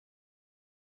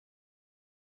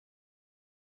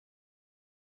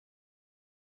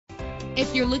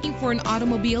If you're looking for an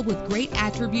automobile with great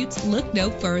attributes, look no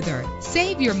further.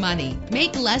 Save your money.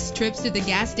 Make less trips to the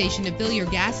gas station to fill your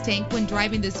gas tank when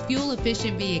driving this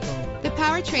fuel-efficient vehicle. The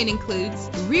powertrain includes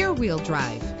rear-wheel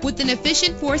drive with an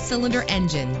efficient 4-cylinder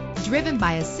engine driven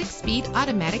by a 6-speed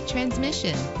automatic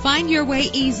transmission. Find your way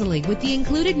easily with the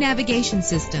included navigation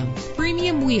system.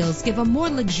 Premium wheels give a more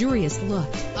luxurious look.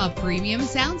 A premium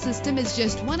sound system is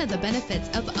just one of the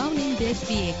benefits of owning this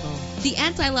vehicle. The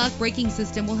anti-lock braking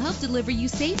system will help deliver you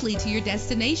safely to your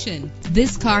destination.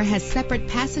 This car has separate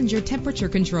passenger temperature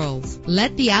controls.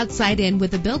 Let the outside in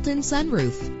with a built-in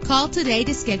sunroof. Call today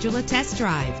to schedule a test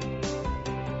drive.